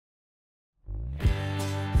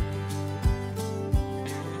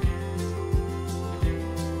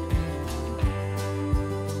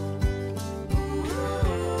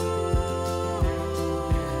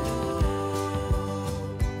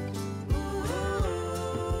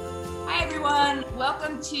everyone.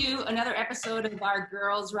 Welcome to another episode of our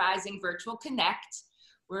Girls Rising Virtual Connect.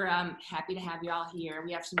 We're happy to have you all here.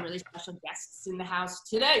 We have some really special guests in the house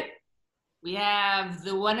today. We have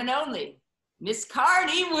the one and only Miss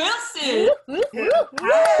Carnie Wilson.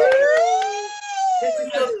 Hi. This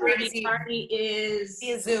is so crazy. Carnie is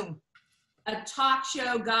via Zoom. A talk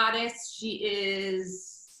show goddess. She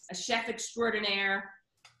is a chef extraordinaire.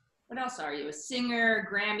 What else are you? A singer,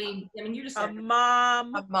 Grammy. I mean, you're just a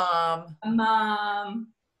mom. A mom. A mom.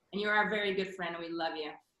 And you're our very good friend, and we love you.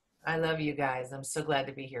 I love you guys. I'm so glad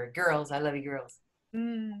to be here. Girls, I love you girls.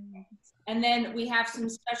 And then we have some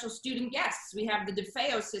special student guests. We have the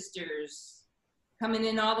DiFeo sisters coming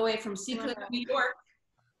in all the way from Seacliff, New York.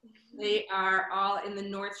 They are all in the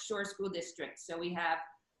North Shore School District. So we have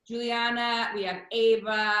Julianna, we have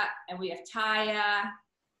Ava, and we have Taya.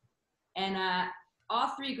 And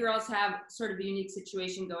all three girls have sort of a unique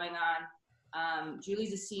situation going on.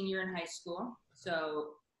 Julie's a senior in high school,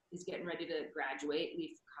 so is getting ready to graduate,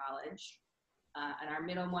 leave for college. And our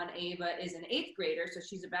middle one, Ava, is an 8th grader, so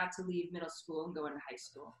she's about to leave middle school and go into high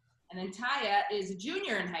school. And then Taya is a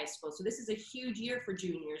junior in high school, so this is a huge year for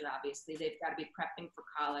juniors, obviously. They've got to be prepping for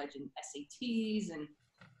college and SATs and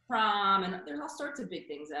prom, and there's all sorts of big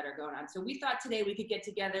things that are going on. So we thought today we could get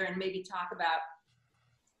together and maybe talk about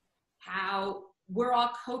how we're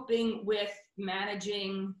all coping with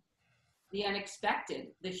managing the unexpected,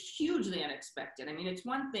 the hugely unexpected. I mean, it's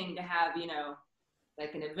one thing to have,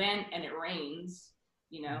 like an event and it rains,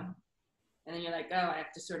 and then you're like, oh, I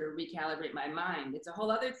have to sort of recalibrate my mind. It's a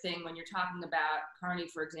whole other thing when you're talking about, Carnie,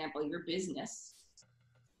 for example, your business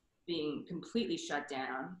being completely shut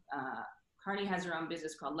down. Carnie has her own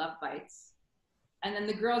business called Love Bites. And then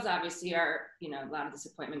the girls obviously are, a lot of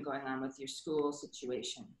disappointment going on with your school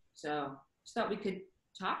situation. So just thought we could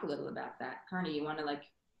talk a little about that. Carnie, you want to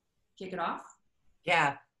kick it off?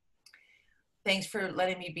 Yeah. Thanks for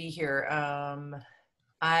letting me be here.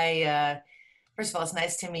 First of all, it's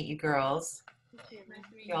nice to meet you girls.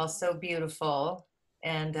 You're all so beautiful.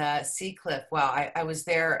 And Seacliff, wow, I was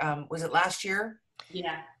there, was it last year?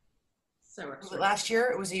 Yeah. Was it last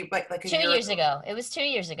year? Or was it like a 2 years ago? It was 2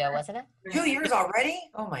 years ago, wasn't it? 2 years already?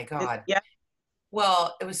 Oh my God. Yeah.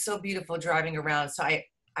 Well, it was so beautiful driving around. So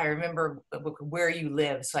I remember where you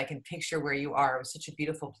live, so I can picture where you are. It was such a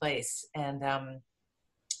beautiful place. And,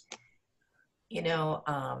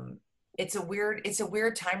 it's a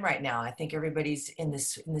weird time right now. I think everybody's in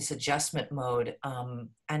this adjustment mode.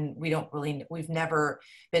 And we've never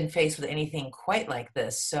been faced with anything quite like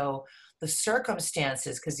this. So the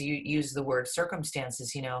circumstances, because you use the word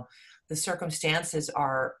circumstances, the circumstances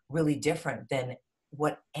are really different than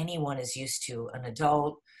what anyone is used to, an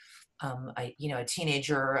adult, a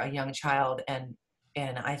teenager, a young child. And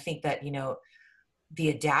I think that, the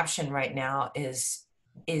adaptation right now is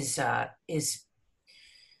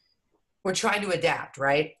we're trying to adapt,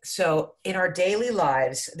 right? So in our daily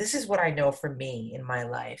lives, this is what I know for me in my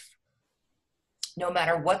life. No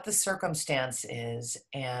matter what the circumstance is,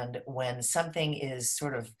 and when something is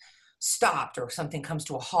sort of stopped or something comes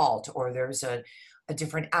to a halt, or there's a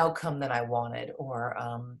different outcome than I wanted, or,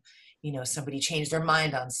 somebody changed their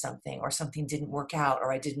mind on something, or something didn't work out,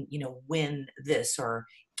 or I didn't, win this or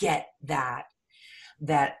get that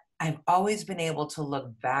I've always been able to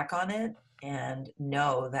look back on it and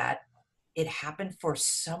know that it happened for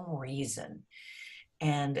some reason.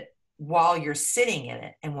 And while you're sitting in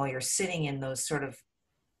it, and while you're sitting in those sort of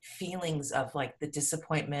feelings of like the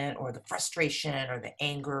disappointment or the frustration or the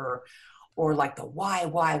anger or like the why,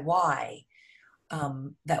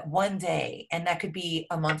 that one day, and that could be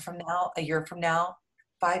a month from now, a year from now,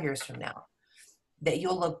 5 years from now, that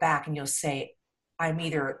you'll look back and you'll say, I'm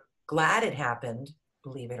either glad it happened,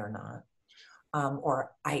 believe it or not,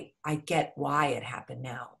 or I get why it happened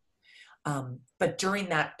now. But during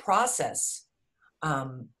that process,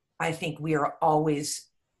 I think we are always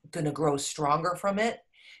going to grow stronger from it,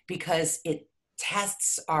 because it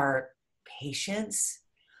tests our patience.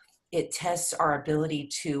 It tests our ability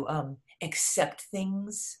to accept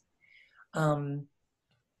things. Going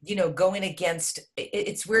against,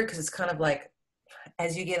 it's weird because it's kind of like,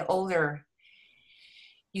 as you get older,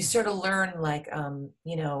 you sort of learn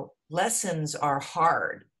lessons are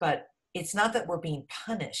hard, but it's not that we're being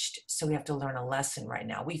punished, so we have to learn a lesson right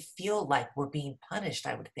now. We feel like we're being punished,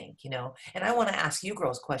 I would think, and I want to ask you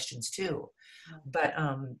girls questions too. But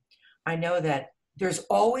I know that there's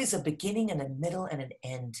always a beginning and a middle and an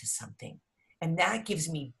end to something. And that gives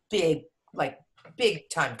me big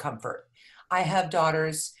time comfort. I have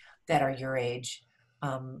daughters that are your age.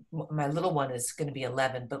 My little one is going to be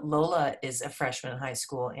 11, but Lola is a freshman in high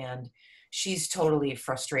school, and she's totally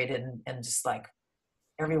frustrated and just like,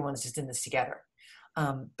 everyone's just in this together.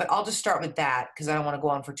 But I'll just start with that because I don't want to go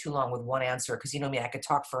on for too long with one answer because you know me, I could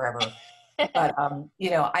talk forever. But,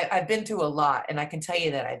 I've been through a lot, and I can tell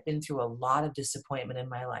you that I've been through a lot of disappointment in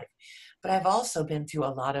my life, but I've also been through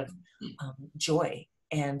a lot of joy.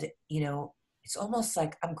 And, it's almost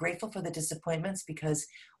like I'm grateful for the disappointments because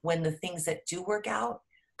when the things that do work out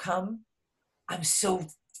come, I'm so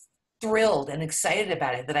thrilled and excited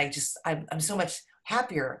about it that I'm so much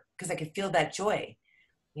happier because I can feel that joy,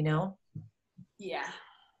 Yeah.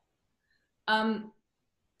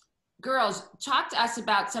 Girls, talk to us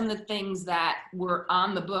about some of the things that were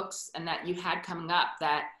on the books and that you had coming up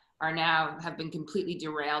that are now have been completely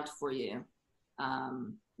derailed for you.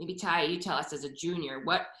 Maybe Taya, you tell us as a junior,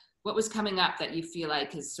 what was coming up that you feel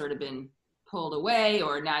like has sort of been pulled away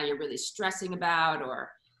or now you're really stressing about,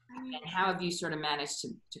 and how have you sort of managed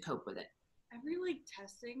to cope with it? Every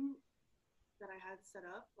testing that I had set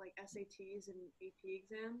up, like SATs and AP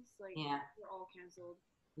exams, were all canceled.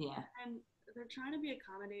 Yeah. And they're trying to be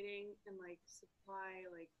accommodating and supply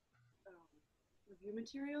review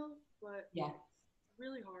material, but it's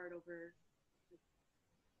really hard over.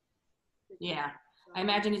 Yeah. I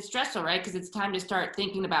imagine it's stressful, right? Because it's time to start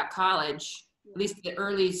thinking about college, at least the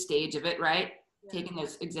early stage of it, right? Yeah. Taking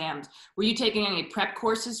those exams. Were you taking any prep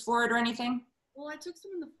courses for it or anything? Well, I took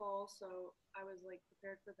some in the fall, so I was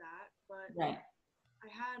prepared for that. But right. I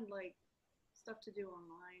had stuff to do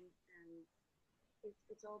online, and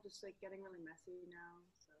it's all just getting really messy now.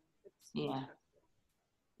 So it's stressful.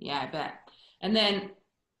 Yeah, I bet. And then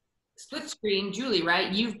split screen, Julie,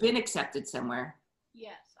 right? You've been accepted somewhere.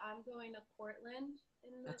 Yes, I'm going to Portland.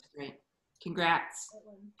 That's great. Congrats.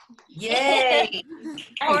 Portland. Yay!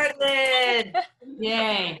 Portland!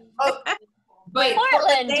 Yay. Oh, wait,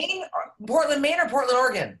 Portland, Maine or Portland,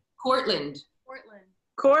 Oregon? Portland.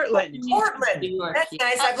 Portland. That's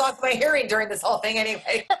nice. I've lost my hearing during this whole thing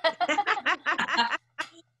anyway.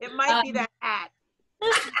 It might be that hat.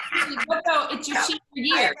 But no, it's your senior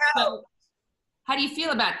year. So how do you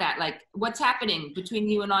feel about that? What's happening between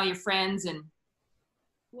you and all your friends? And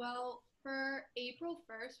well, for April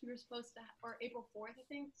 1st, we were supposed to, or April 4th, I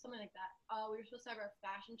think, something like that. We were supposed to have our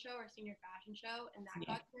fashion show, our senior fashion show, and that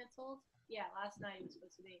got canceled. Yeah, last night it was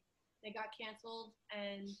supposed to be. It got canceled,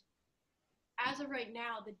 and as of right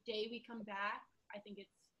now, the day we come back, I think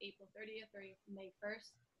it's April 30th or May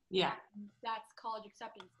 1st. Yeah. That's college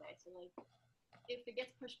acceptance day. So if it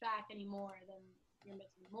gets pushed back anymore, then you're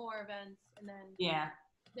missing more events, and then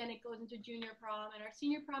then it goes into junior prom, and our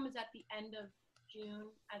senior prom is at the end of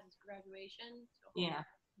June as is graduation. So yeah.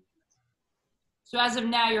 So as of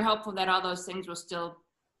now, you're hopeful that all those things will still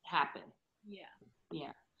happen. Yeah.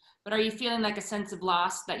 Yeah. But are you feeling a sense of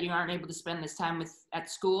loss that you aren't able to spend this time at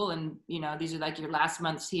school, and these are your last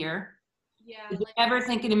months here? Yeah. Did you ever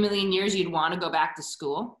think in a million years you'd want to go back to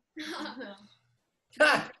school?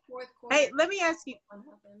 No. Hey, let me ask you,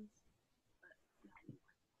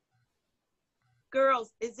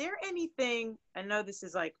 girls, is there anything, I know this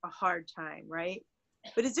is a hard time, right?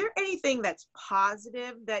 But is there anything that's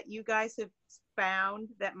positive that you guys have found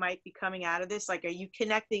that might be coming out of this? Are you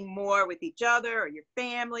connecting more with each other or your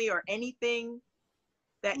family or anything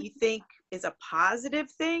that you think is a positive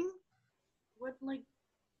thing? What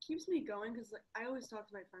keeps me going, because I always talk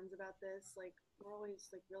to my friends about this, we're always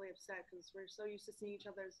really upset because we're so used to seeing each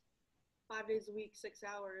other's 5 days a week, 6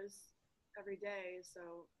 hours every day,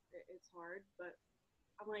 so it's hard. But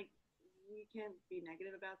I'm we can't be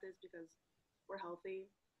negative about this because we're healthy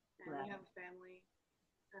and we have a family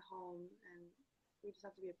at home, and we just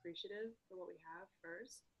have to be appreciative for what we have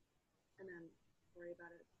first and then worry about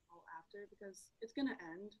it all after, because it's going to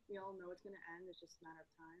end. We all know it's going to end. It's just a matter of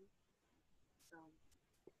time. So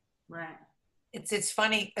right. It's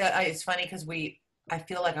funny. It's funny because I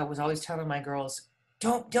feel like I was always telling my girls,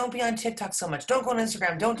 don't be on TikTok so much. Don't go on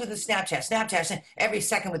Instagram. Don't do the Snapchat every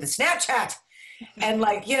second with the Snapchat. And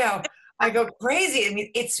I go crazy. I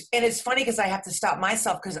mean, it's funny because I have to stop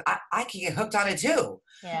myself because I can get hooked on it too.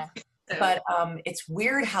 Yeah. But it's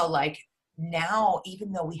weird how now,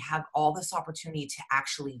 even though we have all this opportunity to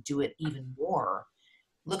actually do it even more,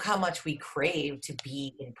 look how much we crave to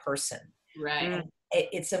be in person. Right. And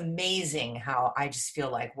it's amazing how I just feel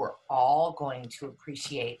like we're all going to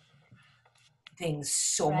appreciate things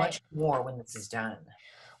so much more when this is done.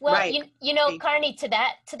 Well, right. Carnie, to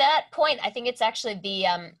that point, I think it's actually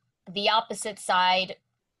the opposite side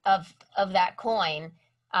of that coin.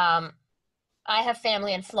 I have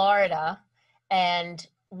family in Florida, and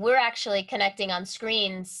we're actually connecting on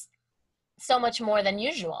screens so much more than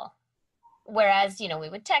usual. Whereas, we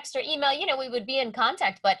would text or email, we would be in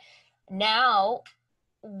contact, but now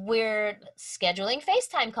we're scheduling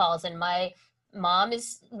FaceTime calls, and my mom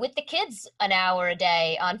is with the kids an hour a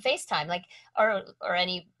day on FaceTime, like, or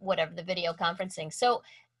any, whatever, the video conferencing. So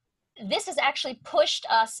this has actually pushed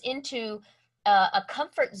us into a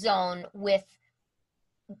comfort zone with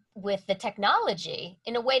the technology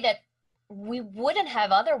in a way that we wouldn't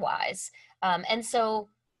have otherwise. And so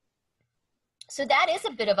that is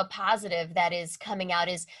a bit of a positive that is coming out,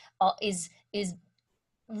 is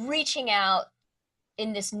reaching out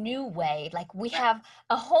in this new way. Like, we have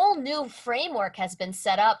a whole new framework has been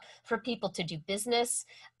set up for people to do business.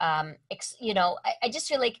 You know, I just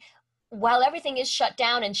feel like while everything is shut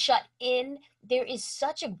down and shut in, there is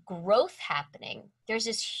such a growth happening. There's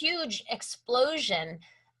this huge explosion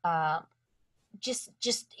just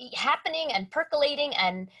happening and percolating,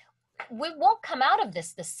 and we won't come out of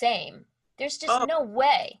this the same. There's just no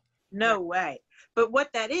way. No way. But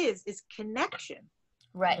what that is connection.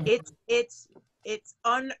 Right. It's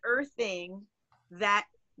unearthing that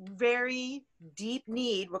very deep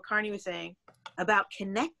need, what Carnie was saying, about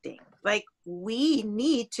connecting. Like, we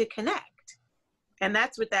need to connect. And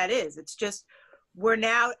that's what that is. It's just, we're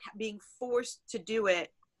now being forced to do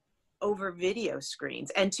it over video screens.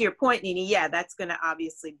 And to your point, Nini, yeah, that's going to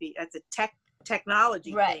obviously be, that's a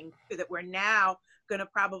technology thing that we're now going to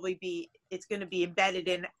probably be, it's going to be embedded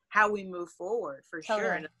in how we move forward for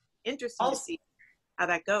sure. And interesting to see how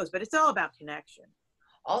that goes, but it's all about connection.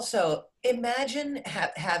 Also, imagine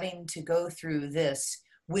having to go through this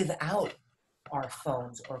without our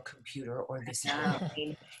phones or computer or this. I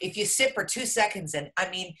mean, if you sit for 2 seconds, and I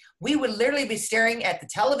mean, we would literally be staring at the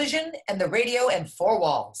television and the radio and four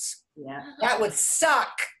walls. Yeah, that would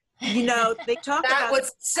suck. You know, they talk that about would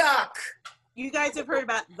suck. You guys have heard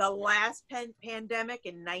about the last pandemic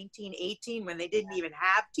in 1918 when they didn't even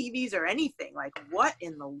have TVs or anything. Like, what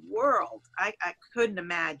in the world? I couldn't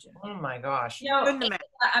imagine. Oh my gosh. You know, couldn't imagine.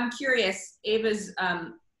 I'm curious. Ava's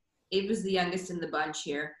the youngest in the bunch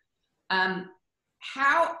here.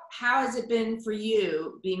 How has it been for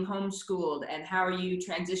you being homeschooled, and how are you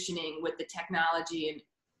transitioning with the technology? And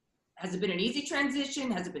has it been an easy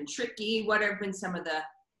transition? Has it been tricky? What have been some of the?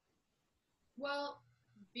 Well,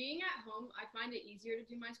 being at home, I find it easier to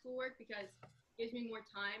do my schoolwork because it gives me more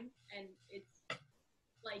time, and it's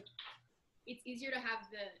like, it's easier to have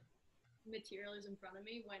the materials in front of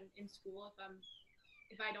me when in school.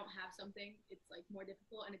 If I don't have something, it's like more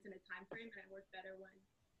difficult, and it's in a time frame, and I work better when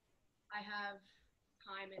I have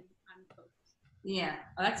time and I'm focused. Yeah,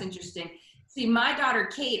 well, that's interesting. See, my daughter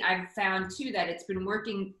Kate, I've found too that it's been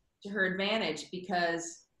working to her advantage,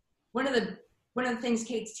 because one of the things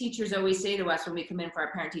Kate's teachers always say to us when we come in for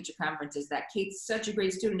our parent-teacher conference is that Kate's such a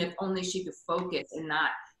great student if only she could focus and not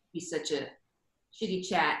be such a shitty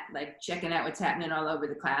chat, like checking out what's happening all over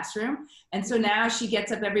the classroom. And so now she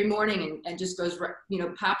gets up every morning and just goes, you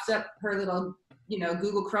know, pops up her little, you know,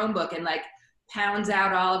 Google Chromebook and like pounds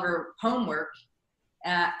out all of her homework.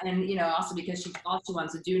 And, you know, also because all she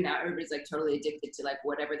wants to do now, everybody's like totally addicted to like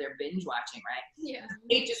whatever they're binge watching, right? Yeah.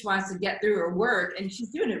 Kate just wants to get through her work, and she's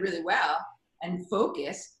doing it really well and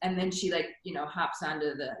focused. And then she like, you know, hops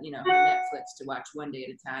onto the, you know, her Netflix to watch one day at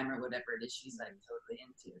a time or whatever it is she's like totally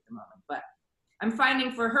into at the moment. But I'm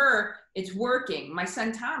finding for her, it's working. My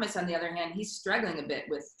son Thomas, on the other hand, he's struggling a bit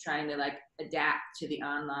with trying to like adapt to the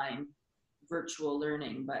online virtual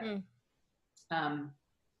learning. But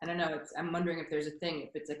I don't know. I'm wondering if there's a thing, if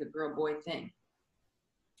it's like a girl-boy thing.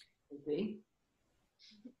 Could be.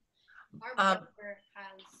 Our brother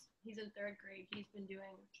he's in 3rd grade. He's been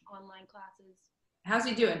doing online classes. How's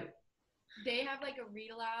he doing? They have like a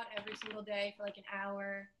read aloud every single day for like an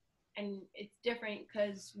hour. And it's different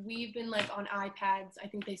because we've been like on iPads. I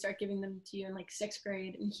think they start giving them to you in like 6th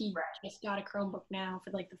grade. And he just got a Chromebook now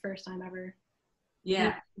for like the first time ever.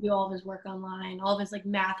 Yeah. Do all of his work online. All of his like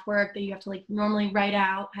math work that you have to like normally write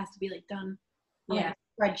out has to be like done on like,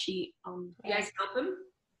 a spreadsheet. You guys help him?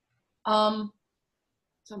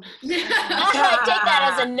 Sometimes. I take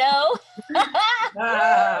that as a no.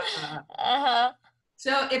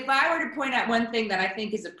 So if I were to point out one thing that I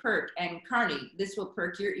think is a perk, and Carnie, this will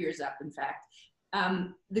perk your ears up, in fact.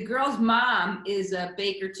 The girl's mom is a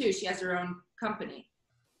baker too. She has her own company.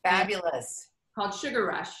 Fabulous. Called Sugar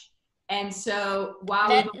Rush. And so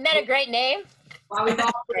Isn't that a great name? While we've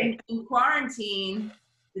all been in quarantine,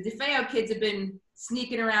 the DiFeo kids have been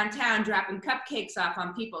sneaking around town, dropping cupcakes off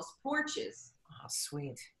on people's porches. Oh,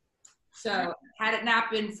 sweet. So had it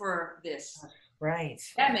not been for this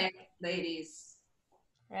pandemic, ladies.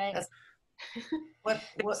 Right.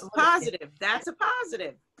 What's positive? That's a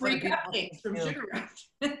positive. Free cupcakes from Sugar Rush.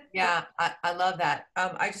 Yeah, I love that.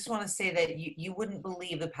 I just want to say that you wouldn't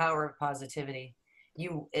believe the power of positivity.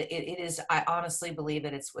 It is. I honestly believe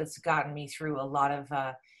that it's gotten me through a lot of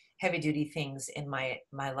heavy duty things in my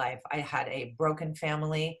life. I had a broken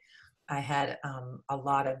family. I had a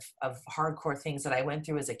lot of hardcore things that I went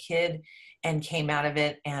through as a kid and came out of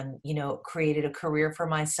it and, you know, created a career for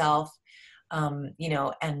myself, you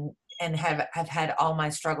know, and have had all my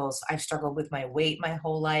struggles. I've struggled with my weight my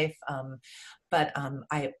whole life. But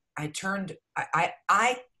I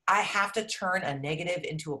have to turn a negative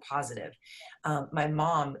into a positive. My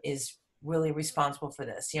mom is really responsible for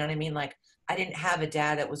this. You know what I mean? Like, I didn't have a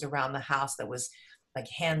dad that was around the house that was like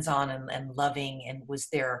hands-on and loving and was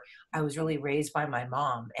there. I was really raised by my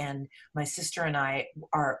mom, and my sister and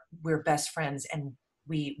we're best friends, and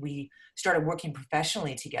we started working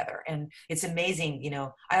professionally together. And it's amazing, you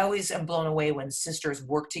know, I always am blown away when sisters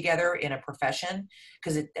work together in a profession,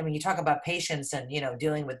 because I mean, you talk about patience and, you know,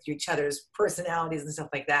 dealing with each other's personalities and stuff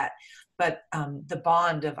like that. But the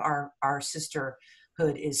bond of our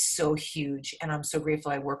sisterhood is so huge, and I'm so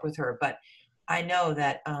grateful I work with her. But I know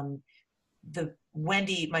that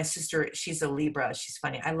Wendy, my sister, she's a Libra. She's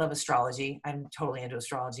funny. I love astrology. I'm totally into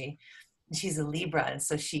astrology. She's a Libra, and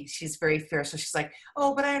so she's very fair. So she's like,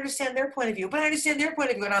 oh, but I understand their point of view. But I understand their point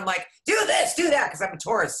of view. And I'm like, do this, do that, because I'm a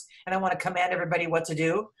Taurus, and I want to command everybody what to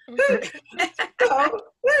do.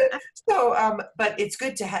 But it's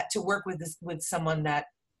good to work with someone that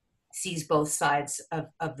sees both sides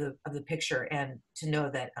of the picture, and to know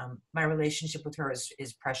that my relationship with her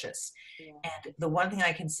is precious. Yeah. And the one thing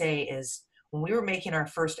I can say is, when we were making our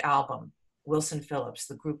first album, Wilson Phillips,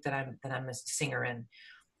 the group that I'm a singer in,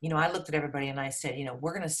 you know, I looked at everybody and I said, you know,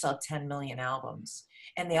 we're going to sell 10 million albums.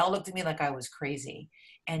 And they all looked at me like I was crazy.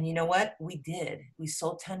 And you know what? We did. We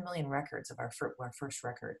sold 10 million records of our first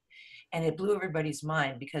record. And it blew everybody's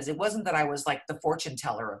mind, because it wasn't that I was like the fortune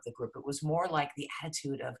teller of the group. It was more like the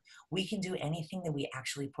attitude of, we can do anything that we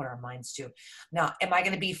actually put our minds to. Now, am I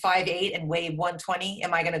going to be 5'8" and weigh 120?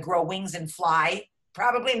 Am I going to grow wings and fly?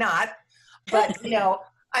 Probably not. But, you know,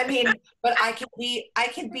 I mean, but I can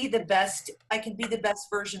be the best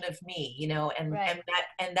version of me, you know, and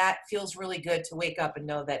that feels really good to wake up and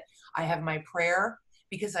know that I have my prayer,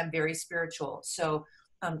 because I'm very spiritual. So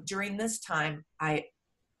during this time, I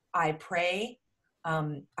pray,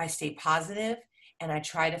 I stay positive, and I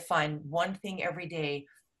try to find one thing every day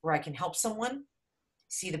where I can help someone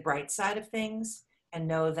see the bright side of things, and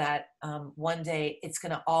know that one day this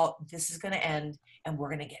is going to end, and we're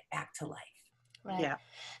going to get back to life. Right. Yeah.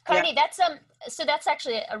 Carnie, that's so that's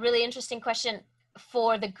actually a really interesting question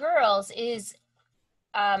for the girls, is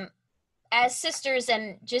as sisters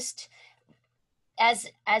and just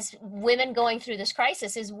as women going through this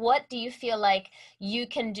crisis, is what do you feel like you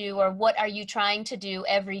can do, or what are you trying to do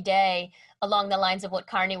every day along the lines of what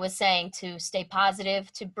Carnie was saying, to stay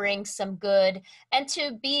positive, to bring some good, and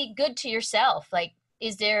to be good to yourself? Like,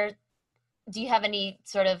 do you have any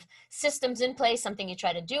sort of systems in place, something you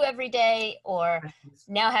try to do every day? Or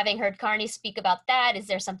now, having heard Carnie speak about that, is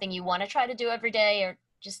there something you want to try to do every day? Or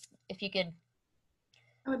just, if you could.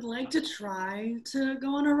 I would like to try to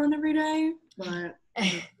go on a run every day, but.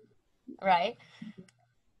 Right.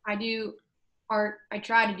 I do art. I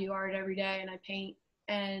try to do art every day, and I paint,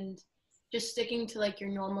 and just sticking to like your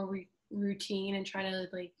normal routine and trying to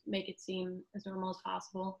like make it seem as normal as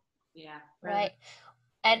possible. Yeah. Right.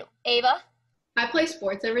 And Ava? I play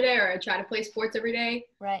sports every day, or I try to play sports every day.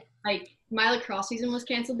 Right. Like, my lacrosse season was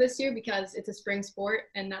canceled this year because it's a spring sport,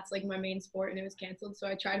 and that's like my main sport, and it was canceled. So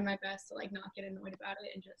I tried my best to like not get annoyed about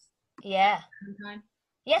it and just. Yeah. Time.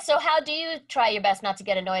 Yeah. So how do you try your best not to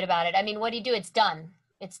get annoyed about it? I mean, what do you do? It's done.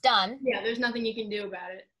 It's done. Yeah. There's nothing you can do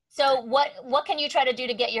about it. So what can you try to do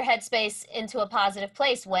to get your headspace into a positive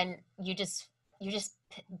place when you're just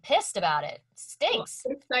pissed about it? It stinks.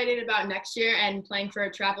 I'm excited about next year and playing for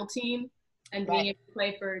a travel team and being able to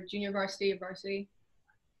play for junior varsity or varsity.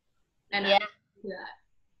 And yeah. That.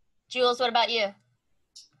 Jules, what about you?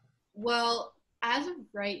 Well, as of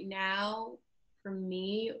right now, for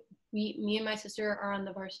me and my sister are on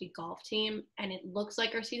the varsity golf team, and it looks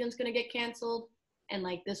like our season's going to get canceled. And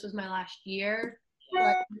like, this was my last year.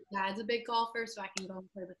 But my dad's a big golfer, so I can go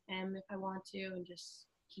and play with him if I want to, and just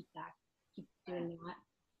keep doing that.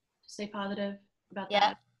 Stay positive about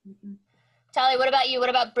that. Mm-hmm. Tali, what about you? What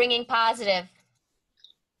about bringing positive?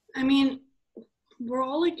 I mean, we're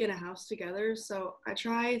all like in a house together, so I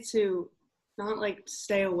try to not like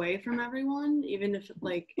stay away from everyone, even if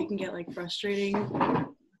like it can get like frustrating,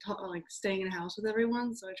 like staying in a house with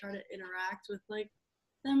everyone. So I try to interact with like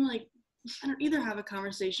them, like I don't either have a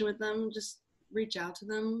conversation with them, just reach out to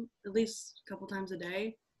them at least a couple times a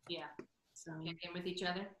day. Yeah. So check in with each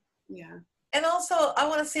other. Yeah. And also, I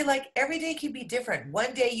want to say, like, every day can be different.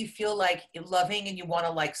 One day you feel like you're loving and you want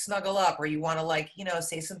to, like, snuggle up, or you want to, like, you know,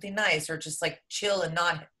 say something nice, or just, like, chill and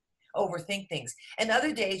not overthink things. And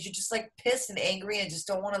other days you're just like pissed and angry and just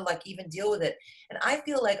don't want to like even deal with it. And I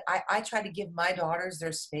feel like I try to give my daughters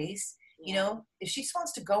their space. You know, if she just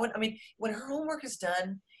wants to go in, I mean, when her homework is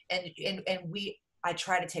done and I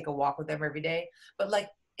try to take a walk with them every day, but like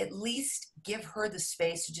at least give her the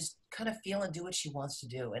space to just kind of feel and do what she wants to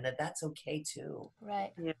do, and that's okay too.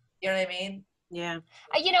 Right. Yeah. You know what I mean? Yeah.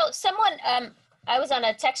 You know, someone, I was on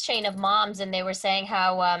a text chain of moms, and they were saying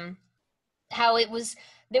how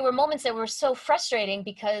there were moments that were so frustrating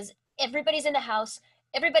because everybody's in the house,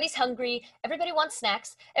 everybody's hungry, everybody wants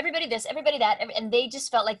snacks, everybody this, everybody that, and they just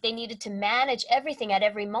felt like they needed to manage everything at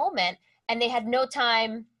every moment, and they had no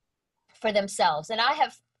time for themselves. And I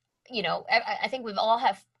have, you know, I think we've all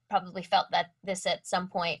have probably felt this at some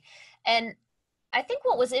point. And I think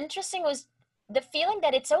what was interesting was the feeling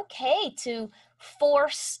that it's okay to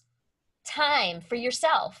force time for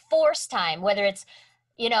yourself, force time, whether it's,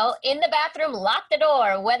 you know, in the bathroom, lock the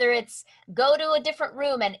door, whether it's go to a different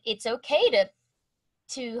room, and it's okay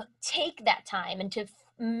to take that time and to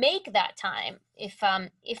make that time, if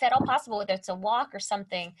at all possible, whether it's a walk or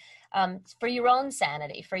something, for your own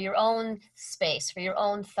sanity, for your own space, for your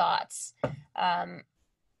own thoughts.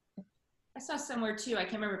 I saw somewhere too, I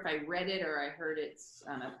can't remember if I read it or I heard it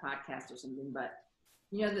on a podcast or something, but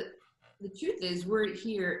you know, the truth is we're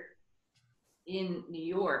here in New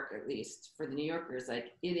York, at least for the New Yorkers,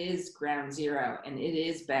 like it is ground zero and it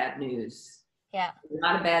is bad news. Yeah. A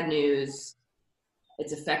lot of bad news.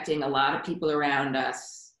 It's affecting a lot of people around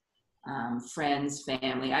us, friends,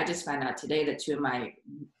 family. I just found out today that 2 of my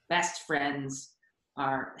best friends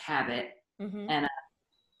have it. Mm-hmm. And,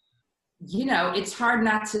 you know, it's hard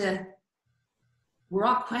not to, we're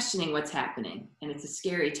all questioning what's happening and it's a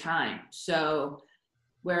scary time. So,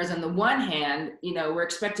 whereas on the one hand, you know, we're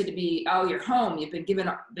expected to be, oh, you're home. You've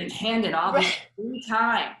been handed all this free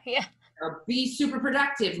time. Yeah. Or be super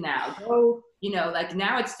productive now. Go, you know, like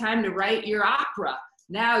now it's time to write your opera.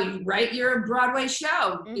 Now you write your Broadway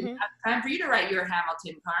show. Mm-hmm. It's time for you to write your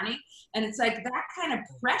Hamilton, Carnie. And it's like that kind of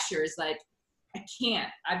pressure is like, I can't.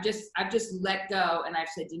 I've just let go, and I've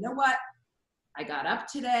said, you know what? I got up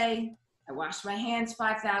today. I washed my hands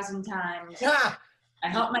 5,000 times. Yeah. I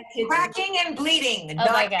helped my kids. Cracking and bleeding. Oh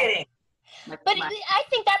my Not God. kidding. But I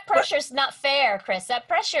think that pressure's not fair, Chris. That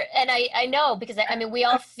pressure, and I know, because I mean, we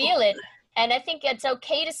all feel it. And I think it's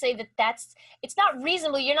okay to say that it's not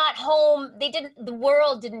reasonable. You're not home. The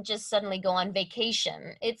world didn't just suddenly go on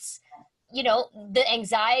vacation. It's, you know, the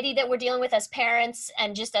anxiety that we're dealing with as parents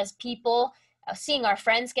and just as people, seeing our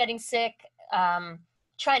friends getting sick,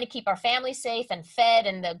 trying to keep our family safe and fed,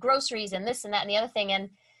 and the groceries and this and that and the other thing.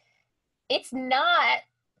 And it's not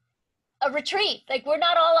a retreat. Like, we're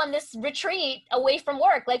not all on this retreat away from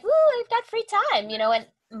work. Like, woo, I've got free time, you know, and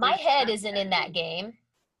my head isn't in that game.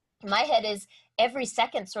 My head is every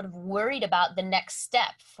second sort of worried about the next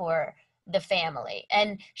step for the family.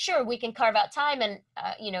 And sure, we can carve out time and,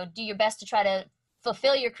 you know, do your best to try to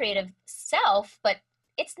fulfill your creative self, but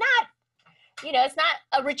it's not, you know, it's not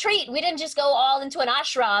a retreat. We didn't just go all into an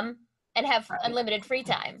ashram and have unlimited free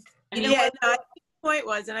time. You know what? No, the point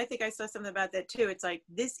was, and I think I saw something about that too. It's like,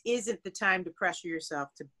 this isn't the time to pressure yourself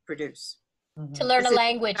to produce. Mm-hmm. To learn a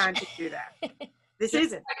language. Time to do that. This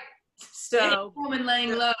isn't. So, woman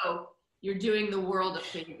laying low, you're doing the world a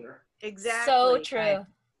favor. Exactly. So true.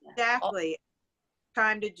 Exactly.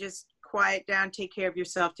 Time to just quiet down, take care of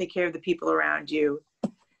yourself, take care of the people around you.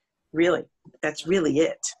 Really, that's really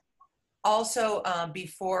it. Also,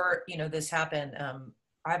 before, you know, this happened,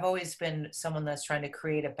 I've always been someone that's trying to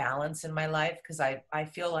create a balance in my life, because I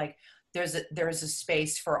feel like there's a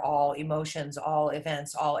space for all emotions, all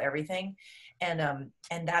events, all everything. And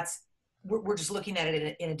that's, we're just looking at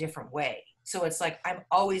it in a different way. So it's like, I'm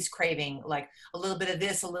always craving like a little bit of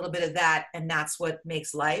this, a little bit of that, and that's what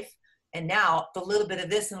makes life. And now the little bit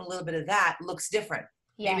of this and a little bit of that looks different.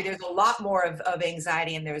 Yeah. Maybe there's a lot more of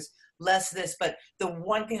anxiety and there's less this, but the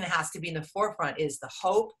one thing that has to be in the forefront is the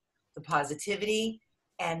hope, the positivity,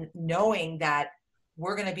 and knowing that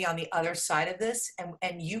we're going to be on the other side of this,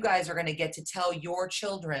 and you guys are going to get to tell your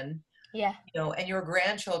children, you know, and your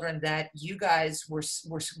grandchildren that you guys were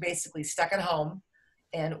basically stuck at home.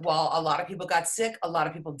 And while a lot of people got sick, a lot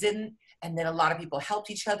of people didn't. And then a lot of people helped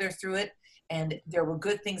each other through it. And there were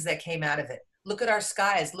good things that came out of it. Look at our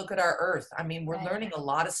skies, look at our earth. I mean, we're learning a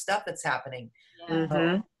lot of stuff that's happening. Yeah.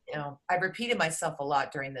 Mm-hmm. You know, I've repeated myself a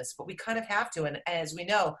lot during this, but we kind of have to. And as we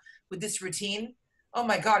know, with this routine, oh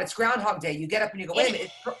my God, it's Groundhog Day. You get up and you go, wait a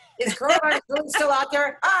minute, is coronavirus really still out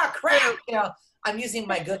there? Ah, crap. You know, I'm using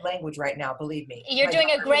my good language right now, believe me. You're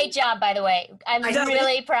doing a great job, by the way. I'm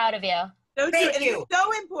really proud of you. Thank you. It's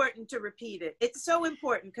so important to repeat it. It's so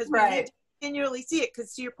important, because we need to continually see it,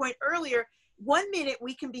 because to your point earlier, 1 minute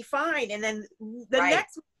we can be fine, and then the Right.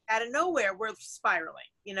 next out of nowhere we're spiraling,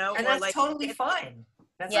 you know. And or that's like, totally fine.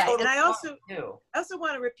 That's Yeah. totally And I also fine too.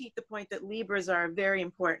 want to repeat the point that Libras are a very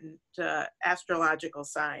important astrological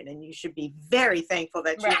sign, and you should be very thankful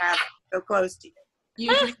that you Right. have so close to you.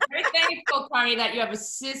 You should be very thankful, Carnie, that you have a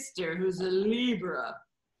sister who's a Libra.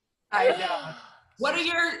 I know. What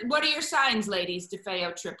are your signs, ladies?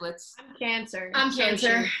 DiFeo triplets. I'm Cancer. I'm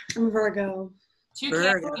Cancer. I'm Virgo. Two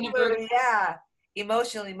Virgo. Cancers and a Virgo. Yeah.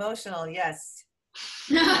 Emotional, yes.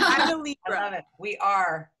 I'm a I Libra. love it. We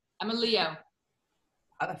are. I'm a Leo.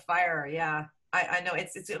 The fire, yeah. I know I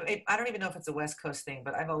don't even know if it's a West Coast thing,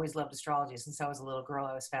 but I've always loved astrology since I was a little girl.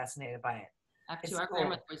 I was fascinated by it. Actually, It's our cool.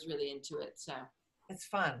 grandmother was really into it, so It's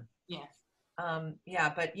fun. yeah.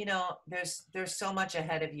 Yeah, but you know, there's so much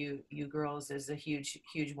ahead of you girls. There's a huge,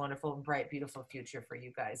 wonderful, bright, beautiful future for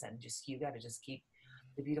you guys, and you got to just keep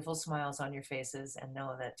the beautiful smiles on your faces and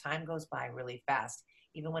know that time goes by really fast.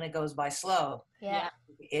 Even when it goes by slow, Yeah.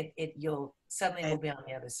 you'll suddenly will be on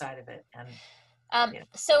the other side of it. And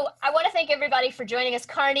So I want to thank everybody for joining us.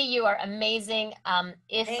 Carnie, you are amazing.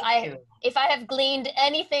 If I have gleaned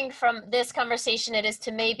anything from this conversation, it is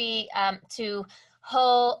to maybe to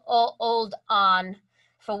hold on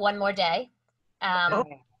for one more day. I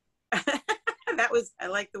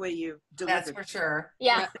like the way you that's delivered. for sure.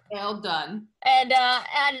 Yeah. Well done. And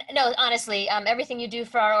no, honestly, everything you do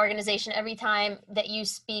for our organization, every time that you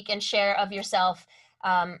speak and share of yourself,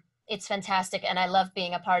 it's fantastic, and I love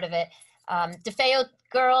being a part of it. DiFeo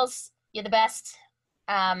girls, you're the best.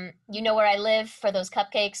 You know where I live for those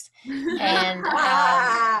cupcakes, and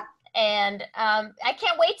I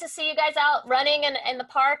can't wait to see you guys out running in the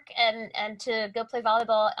park and to go play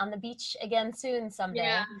volleyball on the beach again soon someday.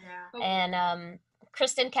 Yeah. And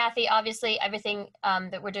Kristen, Kathy, obviously everything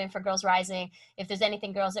that we're doing for Girls Rising. If there's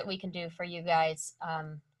anything, girls, that we can do for you guys,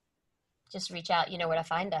 just reach out. You know where to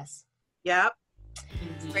find us. Yep.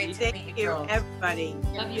 Great to Thank meet you, girls. everybody.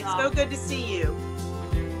 Love you It's all. so good to see you.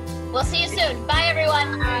 We'll see you soon. Bye,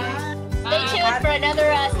 everyone. Stay Bye.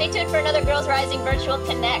 tuned for another Girls Rising virtual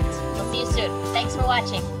connect. We'll see you soon. Thanks for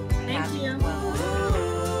watching. Thank you. Well,